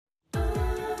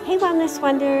Hey Wellness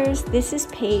Wonders, this is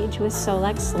Paige with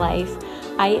Solex Life.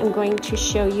 I am going to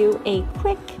show you a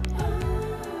quick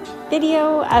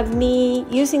video of me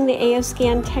using the AO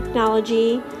scan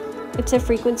technology. It's a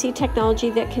frequency technology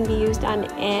that can be used on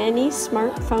any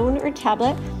smartphone or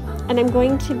tablet, and I'm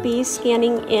going to be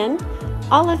scanning in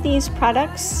all of these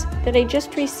products that I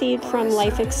just received from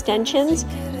Life Extensions.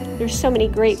 There's so many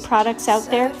great products out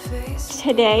there.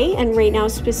 Today, and right now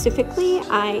specifically,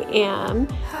 I am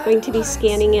going to be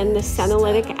scanning in the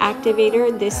senolytic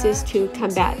activator. This is to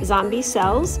combat zombie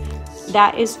cells.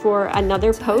 That is for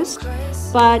another post,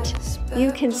 but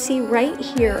you can see right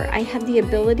here, I have the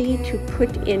ability to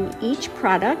put in each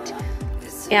product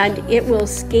and it will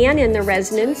scan in the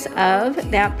resonance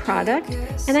of that product,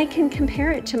 and I can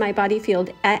compare it to my body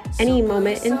field at any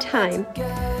moment in time.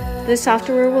 The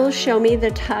software will show me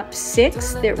the top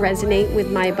 6 that resonate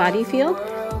with my body field,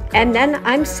 and then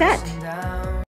I'm set.